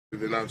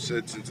And I've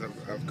said since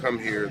I've come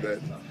here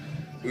that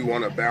we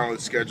want a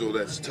balanced schedule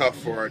that's tough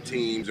for our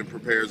teams and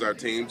prepares our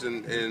teams.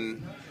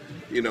 And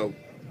you know,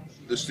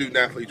 the student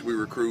athletes we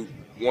recruit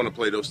want to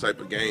play those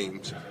type of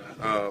games.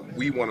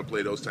 We want to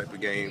play those type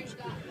of games.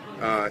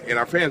 And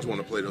our fans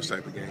want to play those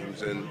type of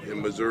games.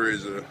 And Missouri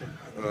is a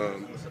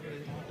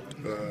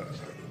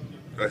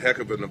heck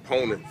of an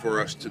opponent for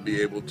us to be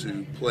able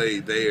to play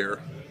there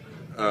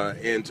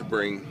and to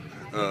bring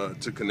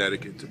to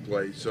Connecticut to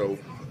play. So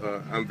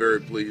I'm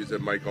very pleased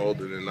that Mike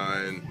Alden and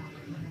I and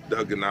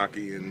Doug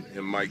Ganaki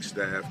and Mike's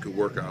staff could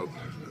work out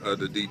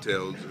the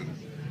details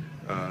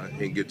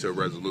and get to a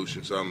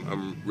resolution. So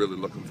I'm really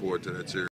looking forward to that series.